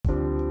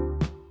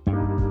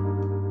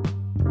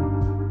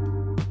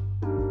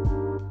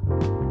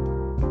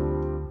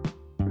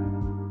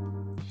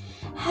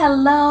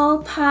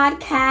Hello,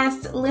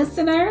 podcast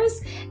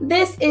listeners.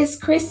 This is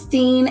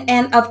Christine,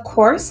 and of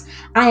course,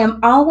 I am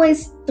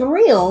always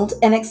thrilled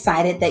and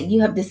excited that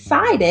you have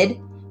decided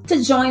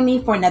to join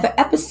me for another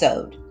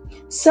episode.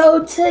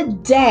 So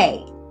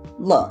today,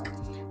 look,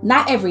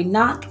 not every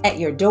knock at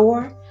your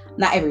door,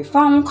 not every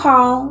phone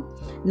call,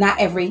 not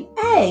every,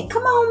 hey,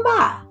 come on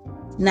by,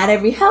 not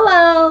every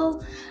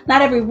hello,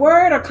 not every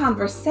word or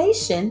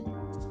conversation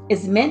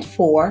is meant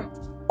for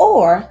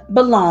or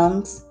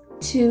belongs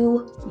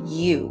to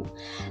you.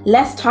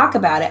 Let's talk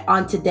about it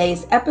on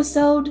today's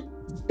episode.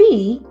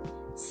 Be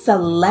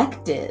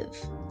selective.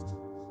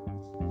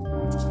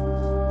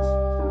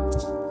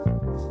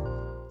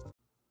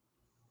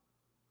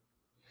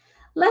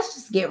 Let's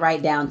just get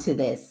right down to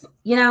this.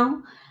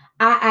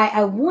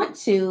 I want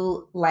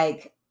to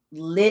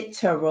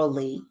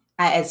literally,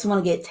 I just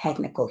want to get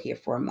technical here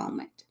for a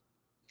moment.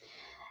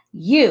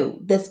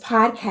 This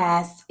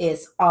podcast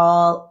is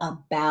all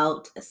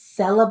about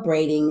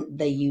celebrating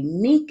the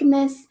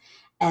uniqueness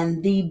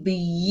and the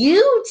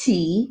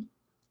beauty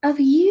of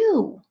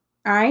you.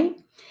 All right.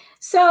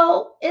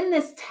 So in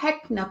this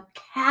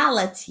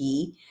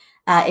technicality,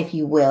 if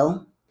you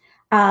will,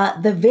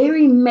 the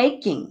very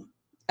making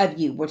of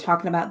you, we're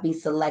talking about be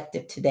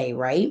selective today,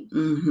 right?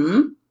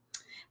 The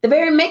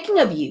very making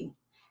of you,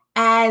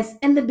 as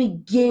in the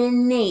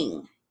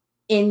beginning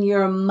in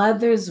your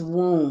mother's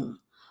womb,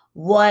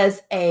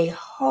 was a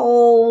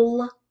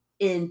whole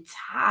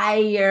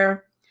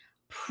entire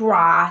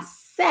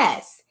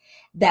process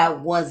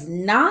that was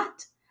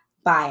not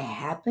by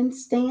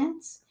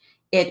happenstance.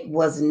 It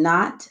was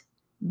not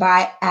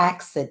by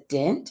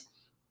accident.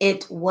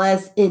 It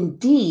was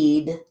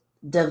indeed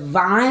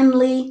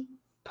divinely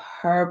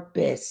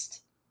purposed.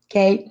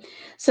 Okay.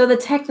 So the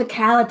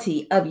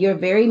technicality of your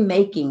very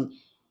making,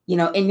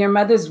 in your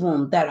mother's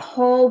womb, that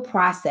whole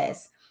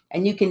process,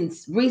 and you can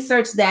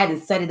research that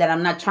and study that.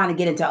 I'm not trying to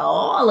get into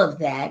all of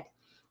that,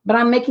 but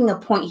I'm making a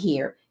point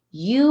here.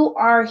 You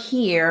are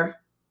here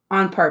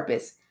on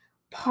purpose.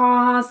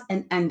 Pause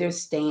and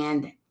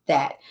understand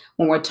that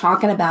when we're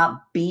talking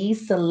about be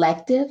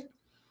selective,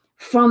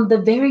 from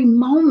the very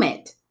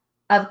moment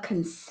of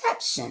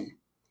conception,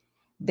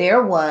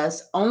 there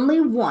was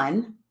only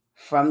one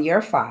from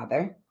your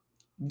father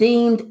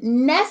deemed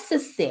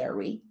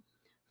necessary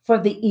for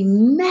the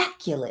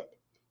immaculate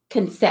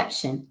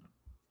conception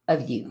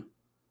of you.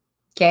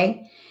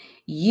 Okay?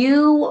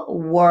 You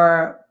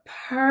were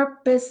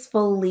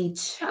purposefully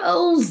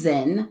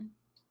chosen.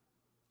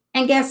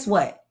 And guess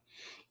what?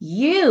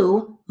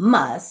 You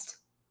must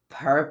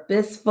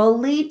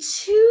purposefully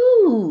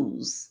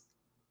choose.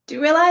 Do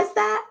you realize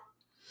that?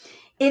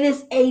 It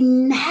is a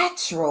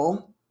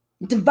natural,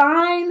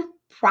 divine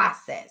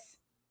process.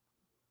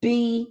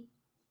 Be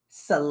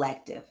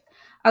selective.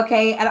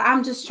 Okay, and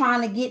I'm just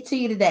trying to get to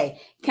you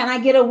today. Can I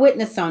get a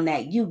witness on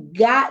that? You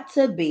got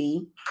to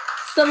be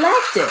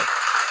selective.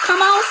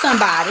 Come on,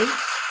 somebody.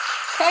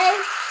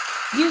 Okay,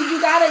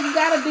 you gotta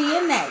be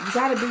in that. You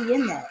gotta be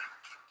in that,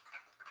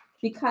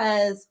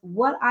 because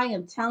what I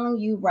am telling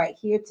you right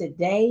here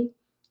today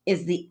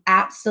is the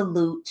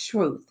absolute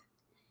truth.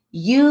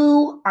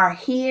 You are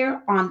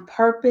here on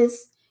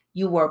purpose.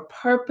 You were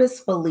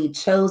purposefully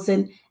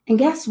chosen, and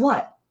guess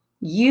what?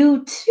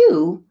 You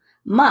too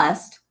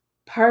must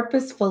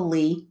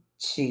purposefully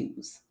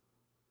choose.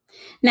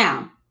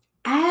 Now,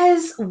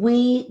 as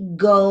we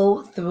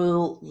go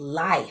through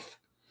life,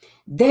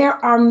 there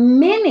are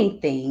many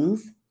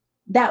things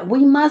that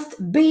we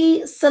must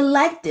be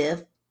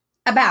selective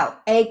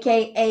about,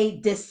 aka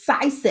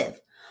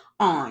decisive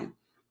on.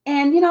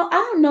 And, I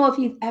don't know if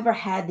you've ever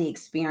had the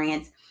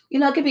experience.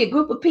 It could be a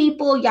group of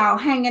people, y'all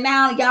hanging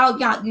out, y'all,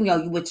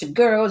 you with your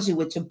girls, you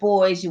with your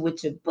boys, you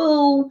with your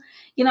boo.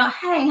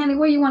 Hey, honey,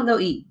 where you want to go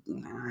eat?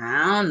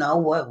 I don't know,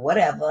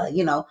 whatever.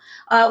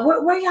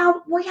 Where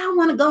y'all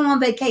want to go on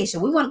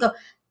vacation? We want to go,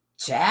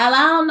 child,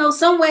 I don't know,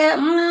 somewhere.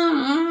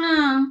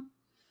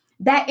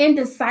 That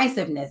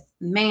indecisiveness,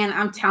 man,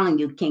 I'm telling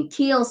you, can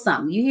kill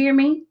something. You hear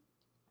me?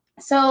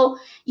 So,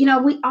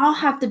 we all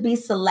have to be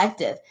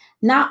selective,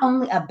 not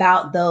only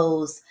about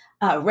those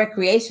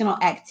recreational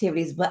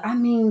activities, but I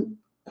mean,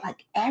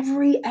 like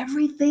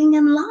everything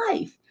in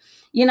life,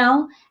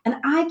 and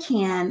I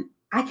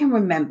can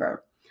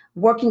remember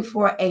working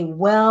for a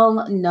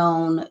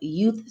well-known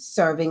youth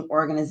serving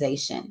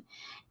organization.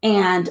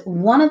 And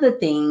one of the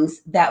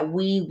things that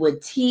we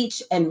would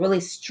teach and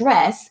really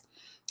stress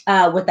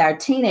with our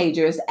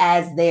teenagers,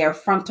 as their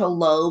frontal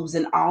lobes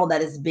and all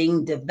that is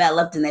being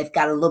developed, and they've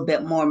got a little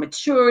bit more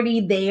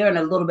maturity there and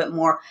a little bit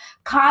more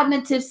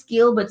cognitive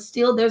skill, but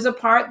still there's a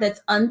part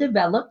that's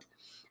undeveloped.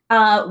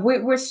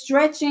 We're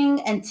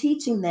stretching and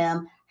teaching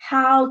them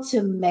how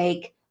to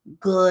make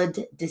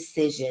good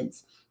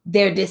decisions.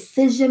 Their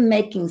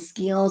decision-making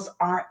skills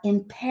are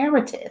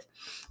imperative.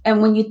 And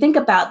when you think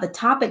about the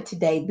topic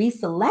today, be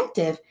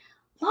selective,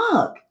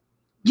 look,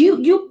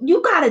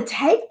 you got to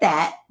take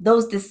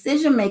those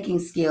decision-making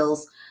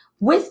skills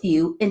with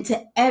you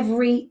into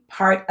every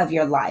part of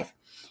your life.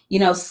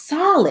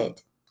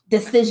 Solid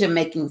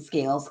decision-making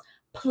skills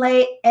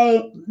play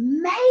a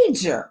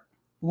major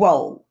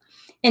role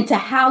into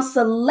how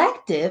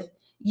selective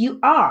you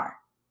are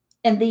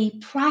in the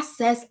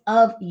process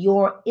of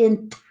your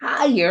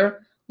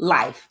entire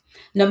life.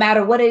 No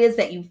matter what it is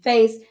that you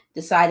face,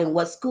 deciding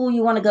what school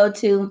you want to go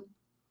to,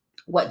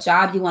 what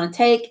job you want to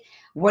take,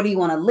 where do you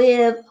want to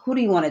live, who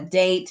do you want to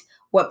date,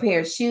 what pair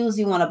of shoes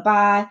you want to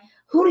buy,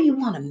 who do you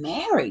want to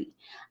marry,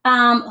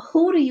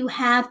 who do you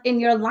have in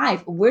your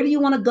life, where do you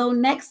want to go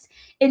next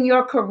in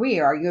your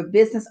career, are you a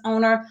business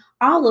owner,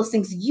 all those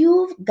things.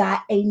 You've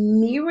got a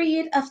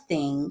myriad of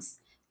things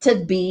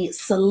to be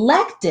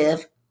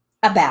selective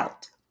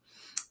about.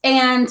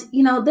 And,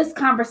 this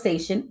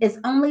conversation is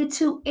only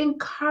to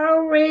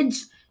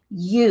encourage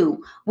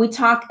you. We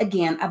talk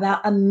again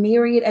about a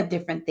myriad of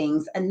different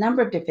things, a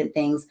number of different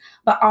things,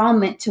 but all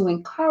meant to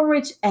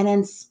encourage and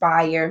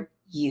inspire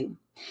you.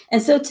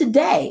 And so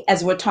today,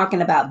 as we're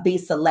talking about be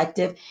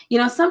selective,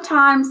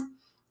 sometimes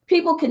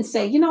people can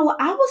say, I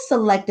was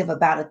selective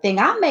about a thing.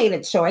 I made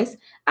a choice.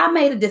 I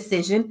made a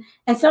decision.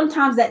 And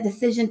sometimes that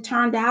decision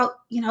turned out,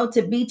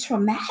 to be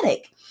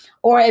traumatic,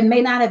 or it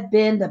may not have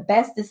been the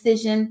best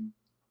decision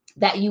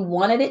that you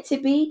wanted it to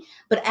be.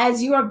 But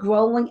as you are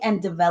growing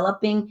and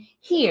developing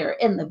here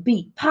in the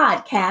Be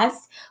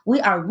Podcast, we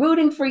are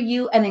rooting for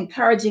you and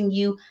encouraging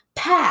you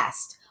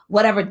past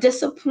whatever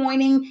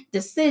disappointing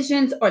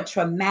decisions or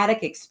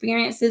traumatic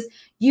experiences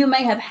you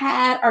may have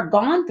had or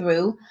gone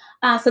through,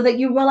 so that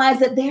you realize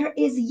that there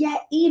is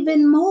yet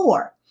even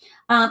more.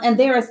 And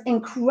there is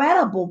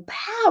incredible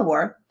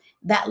power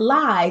that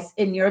lies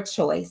in your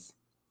choice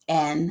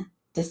and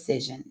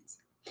decisions.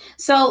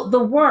 So the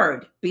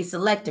word be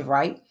selective,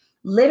 right,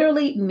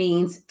 literally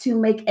means to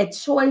make a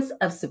choice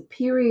of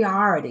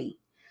superiority,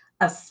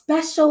 of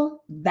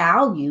special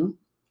value,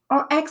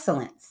 or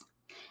excellence.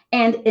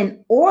 And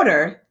in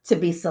order to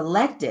be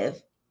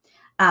selective,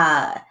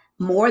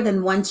 more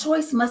than one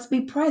choice must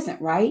be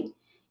present, right?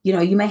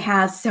 You may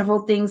have several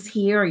things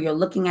here, or you're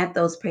looking at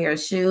those pair of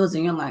shoes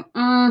and you're like,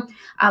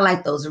 I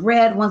like those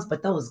red ones,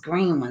 but those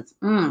green ones,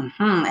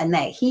 and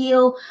that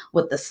heel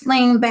with the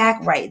sling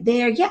back right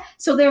there. Yeah.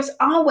 So there's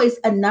always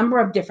a number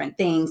of different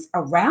things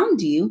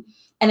around you.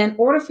 And in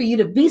order for you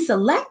to be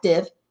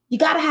selective, you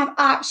got to have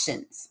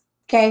options.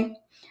 Okay.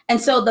 And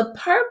so the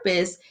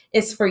purpose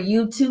is for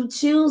you to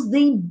choose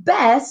the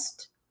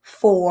best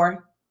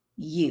for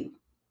you.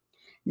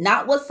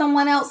 Not what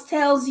someone else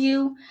tells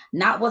you,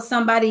 not what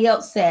somebody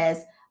else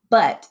says,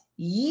 but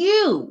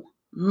you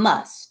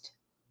must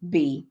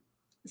be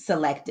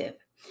selective.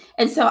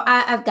 And so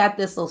I've got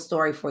this little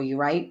story for you,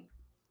 right?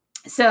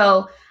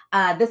 So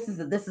this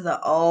is an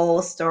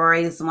old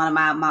story. This is one of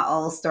my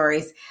old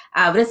stories,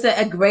 but it's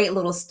a great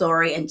little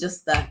story, and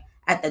just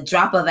at the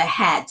drop of a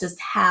hat, just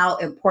how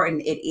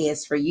important it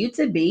is for you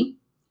to be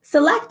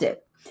selective.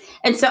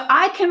 And so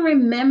I can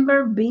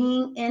remember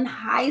being in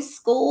high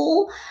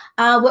school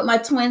with my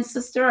twin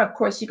sister. Of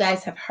course, you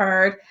guys have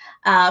heard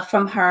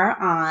from her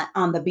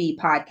on the B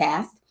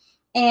podcast.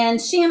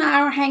 And she and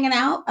I were hanging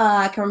out.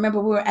 I can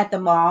remember we were at the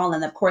mall.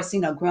 And of course,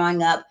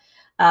 growing up,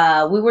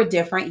 we were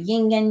different,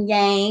 yin and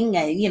yang,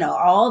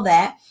 all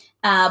that.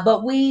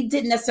 But we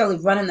didn't necessarily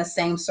run in the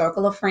same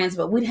circle of friends,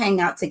 but we'd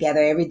hang out together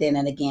every then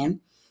and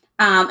again.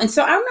 And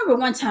so I remember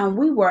one time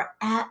we were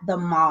at the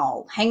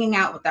mall hanging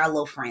out with our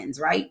little friends,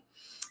 right?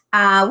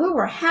 We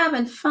were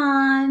having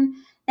fun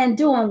and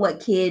doing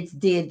what kids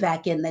did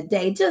back in the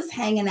day, just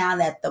hanging out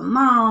at the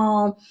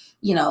mall,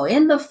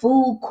 in the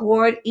food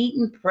court,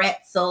 eating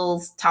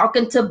pretzels,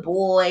 talking to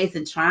boys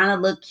and trying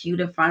to look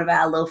cute in front of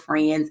our little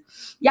friends.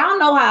 Y'all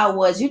know how it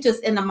was. You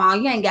just in the mall,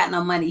 you ain't got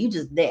no money. You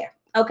just there.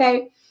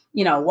 Okay.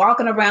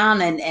 Walking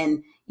around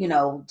and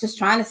just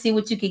trying to see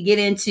what you could get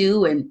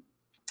into and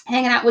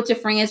hanging out with your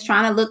friends,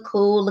 trying to look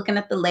cool, looking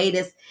at the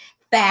latest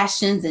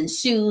fashions and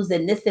shoes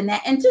and this and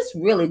that, and just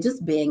really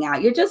just being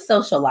out. You're just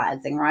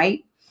socializing,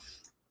 right?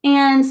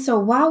 And so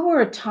while we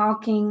were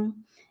talking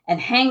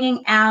and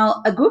hanging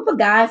out, a group of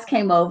guys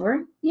came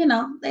over,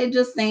 they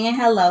just saying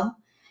hello,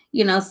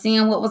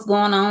 seeing what was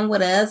going on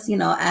with us,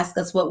 ask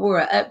us what we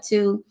were up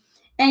to.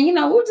 And, we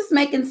were just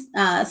making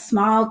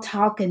small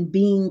talk and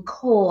being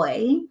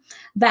coy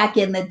back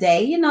in the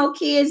day.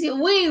 Kids, we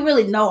didn't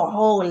really know a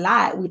whole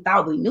lot. We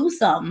thought we knew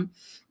something.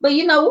 But,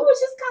 we were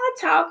just kind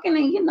of talking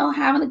and,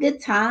 having a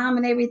good time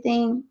and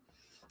everything.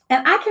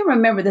 And I can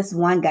remember this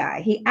one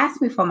guy. He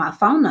asked me for my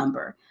phone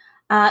number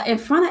in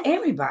front of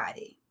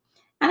everybody.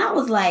 And I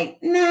was like,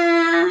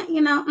 nah,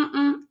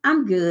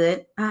 I'm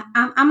good.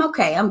 I'm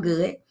okay. I'm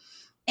good.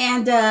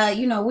 And,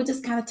 we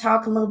just kind of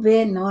talk a little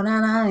bit,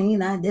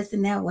 this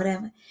and that,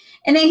 whatever.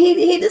 And then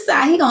he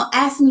decided he going to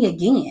ask me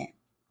again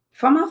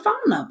for my phone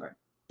number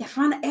in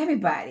front of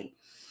everybody.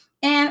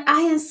 And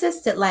I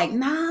insisted like,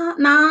 nah,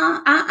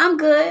 I'm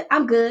good.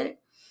 I'm good.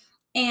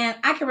 And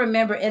I can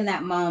remember in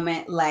that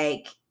moment,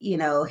 like,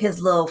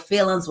 his little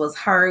feelings was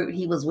hurt.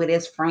 He was with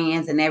his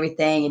friends and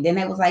everything. And then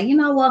they was like,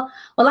 we'll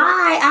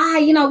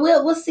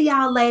see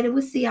y'all later.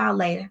 We'll see y'all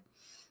later.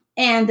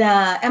 And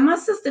my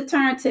sister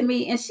turned to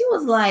me and she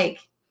was like,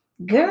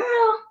 girl,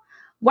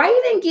 why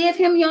you didn't give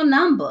him your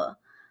number?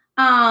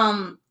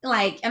 And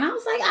I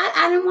was like,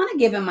 I didn't want to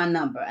give him my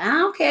number. I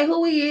don't care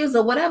who he is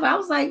or whatever. I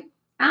was like,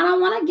 I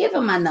don't want to give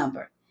him my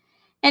number.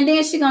 And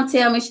then she gonna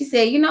tell me, she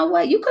said, you know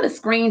what? You could have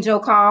screened your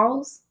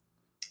calls.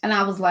 And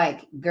I was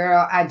like,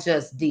 girl, I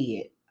just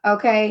did.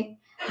 Okay.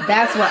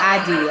 That's what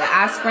I did.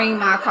 I screened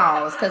my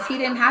calls because he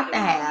didn't have to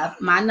have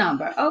my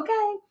number.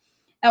 Okay.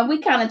 And we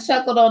kind of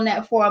chuckled on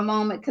that for a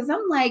moment because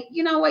I'm like,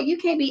 you know what? You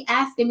can't be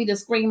asking me to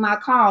screen my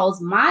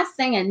calls. My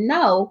saying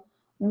no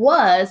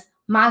was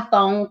my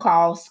phone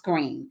call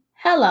screen.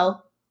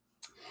 Hello.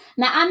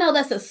 Now, I know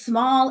that's a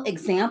small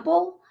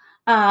example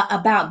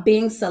about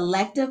being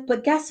selective,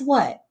 but guess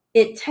what?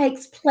 It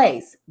takes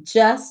place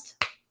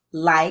just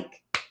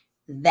like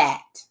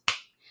that.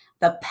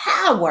 The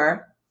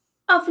power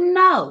of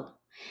no.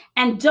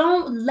 And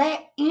don't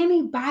let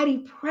anybody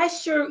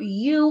pressure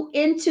you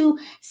into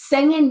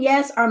saying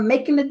yes or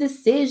making a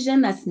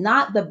decision that's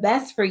not the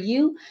best for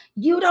you.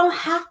 You don't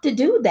have to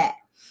do that.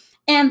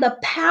 And the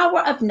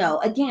power of no,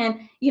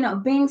 again,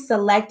 being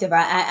selective.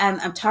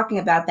 I'm talking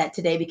about that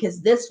today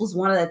because this was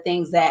one of the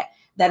things that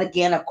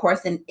again, of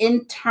course, an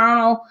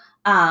internal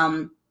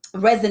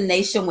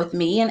resonation with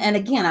me. And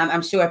again,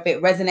 I'm sure if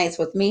it resonates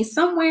with me,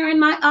 somewhere in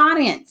my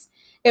audience,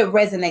 it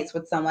resonates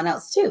with someone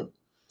else too.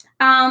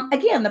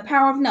 Again, the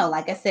power of no,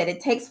 like I said,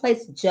 it takes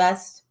place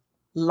just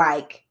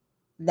like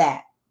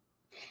that.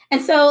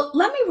 And so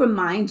let me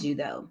remind you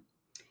though,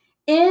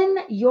 in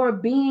your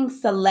being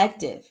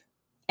selective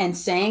and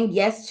saying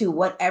yes to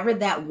whatever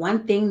that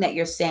one thing that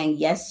you're saying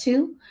yes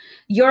to,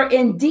 you're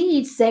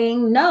indeed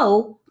saying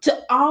no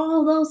to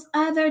all those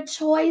other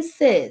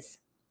choices.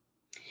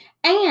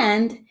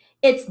 And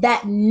it's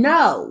that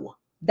no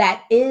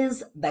that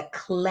is the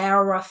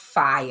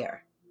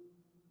clarifier.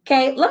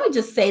 Okay, let me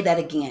just say that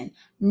again.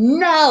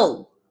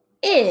 No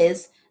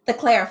is the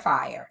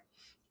clarifier.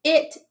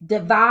 It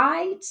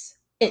divides,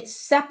 it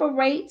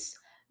separates.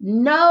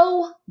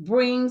 No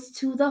brings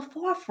to the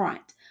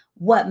forefront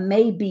what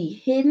may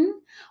be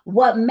hidden,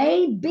 what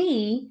may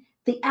be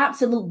the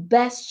absolute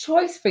best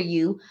choice for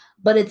you,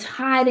 but it's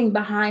hiding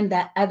behind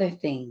that other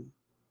thing.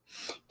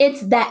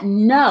 It's that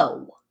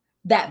no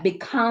that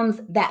becomes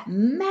that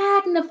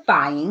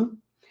magnifying,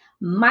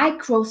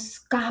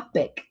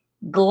 microscopic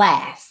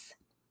glass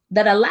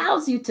that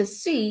allows you to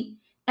see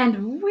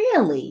and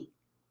really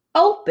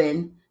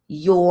open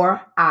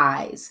your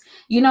eyes.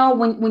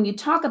 When you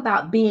talk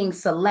about being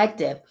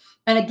selective,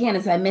 and again,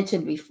 as I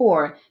mentioned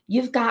before,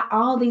 you've got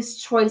all these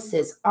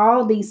choices,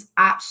 all these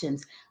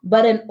options,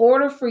 but in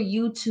order for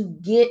you to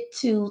get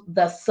to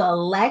the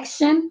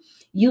selection,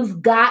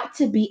 you've got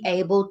to be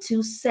able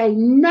to say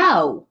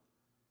no.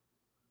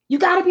 You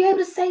got to be able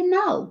to say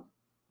no.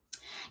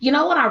 You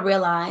know what I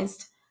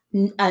realized?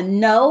 A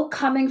no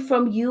coming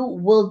from you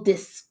will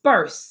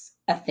disperse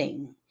a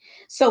thing.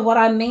 So, what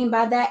I mean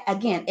by that,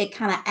 again, it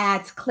kind of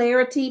adds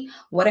clarity.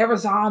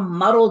 Whatever's all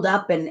muddled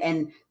up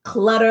and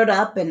cluttered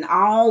up and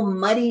all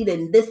muddied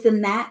and this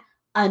and that,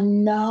 a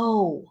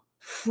no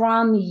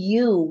from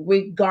you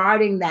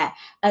regarding that,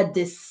 a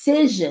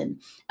decision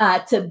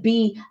to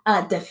be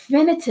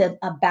definitive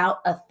about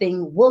a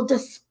thing will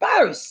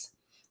disperse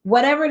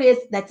whatever it is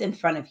that's in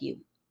front of you.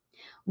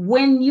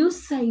 When you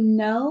say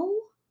no,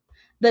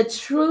 the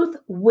truth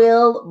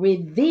will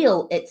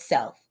reveal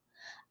itself,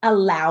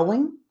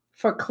 allowing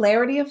for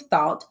clarity of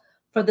thought,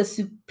 for the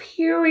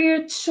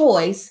superior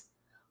choice,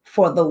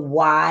 for the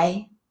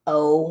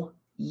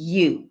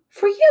YOU,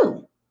 for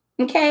you.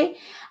 Okay.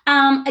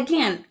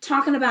 Again,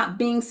 talking about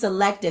being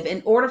selective.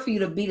 In order for you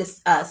to be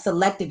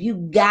selective, you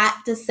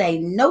got to say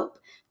nope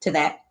to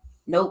that,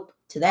 nope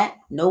to that,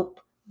 nope,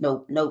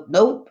 nope, nope,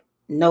 nope,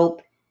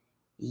 nope.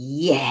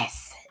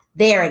 Yes,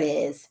 there it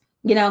is.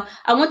 I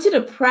want you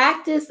to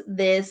practice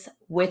this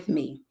with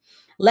me.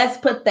 Let's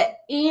put the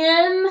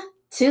N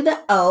to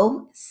the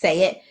O.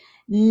 Say it.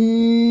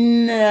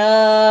 No.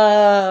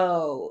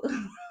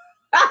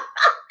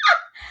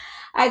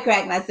 I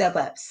cracked myself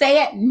up.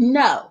 Say it.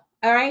 No.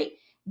 All right.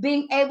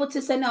 Being able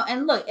to say no.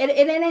 And look, it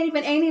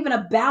ain't even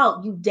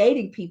about you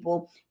dating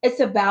people. It's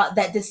about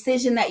that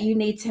decision that you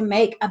need to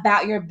make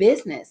about your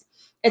business.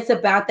 It's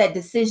about that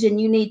decision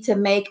you need to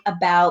make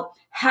about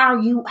how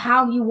you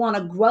want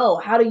to grow.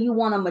 How do you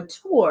want to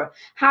mature?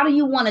 How do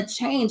you want to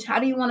change? How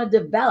do you want to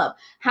develop?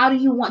 How do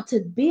you want to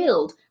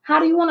build? How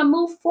do you want to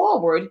move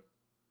forward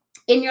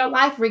in your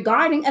life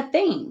regarding a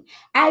thing?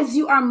 As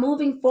you are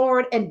moving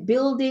forward and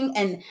building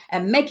and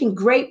making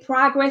great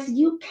progress,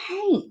 you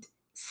can't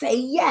say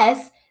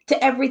yes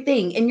to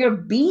everything. And you're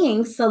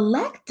being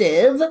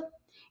selective.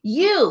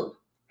 You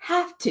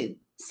have to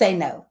say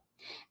no.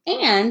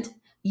 And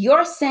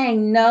you're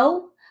saying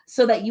no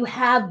so that you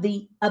have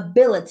the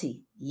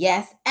ability,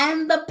 yes,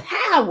 and the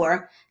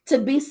power to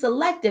be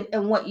selective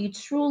in what you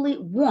truly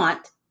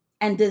want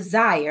and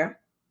desire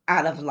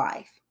out of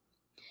life.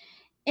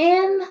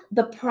 In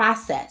the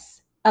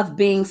process of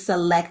being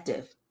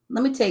selective,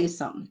 let me tell you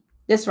something.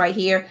 This right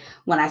here,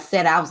 when I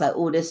said, I was like,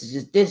 oh, this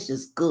is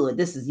just good.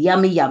 This is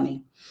yummy,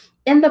 yummy.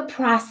 In the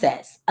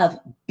process of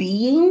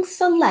being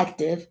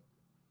selective,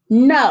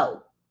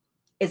 no,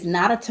 it's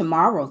not a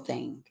tomorrow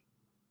thing.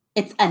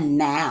 It's a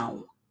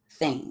now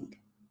thing.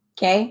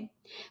 Okay?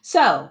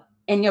 So,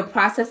 in your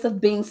process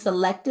of being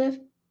selective,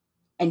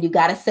 and you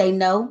got to say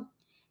no,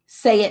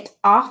 say it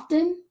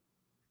often,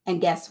 and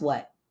guess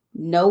what?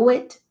 Know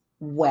it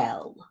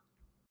well.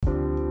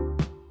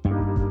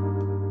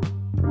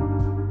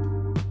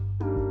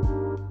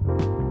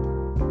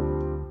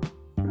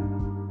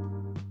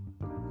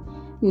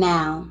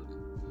 Now,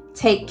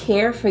 take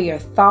care for your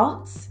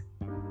thoughts,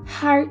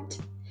 heart,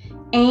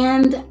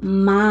 and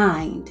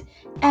mind,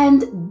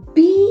 and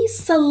be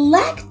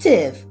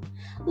selective.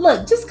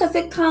 Look, just because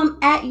it comes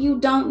at you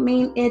don't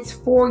mean it's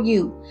for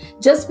you.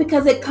 Just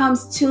because it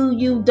comes to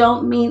you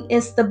don't mean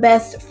it's the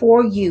best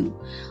for you.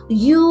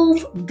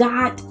 You've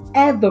got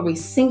every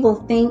single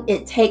thing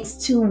it takes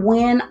to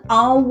win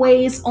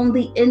always on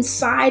the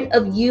inside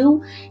of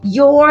you.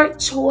 Your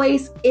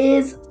choice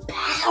is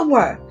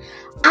power.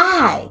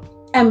 I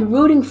am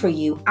rooting for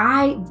you.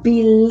 I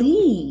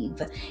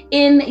believe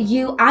in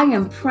you. I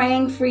am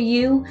praying for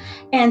you.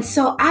 And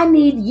so I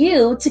need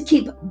you to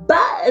keep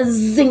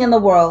buzzing in the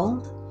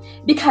world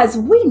because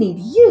we need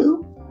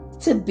you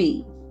to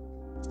be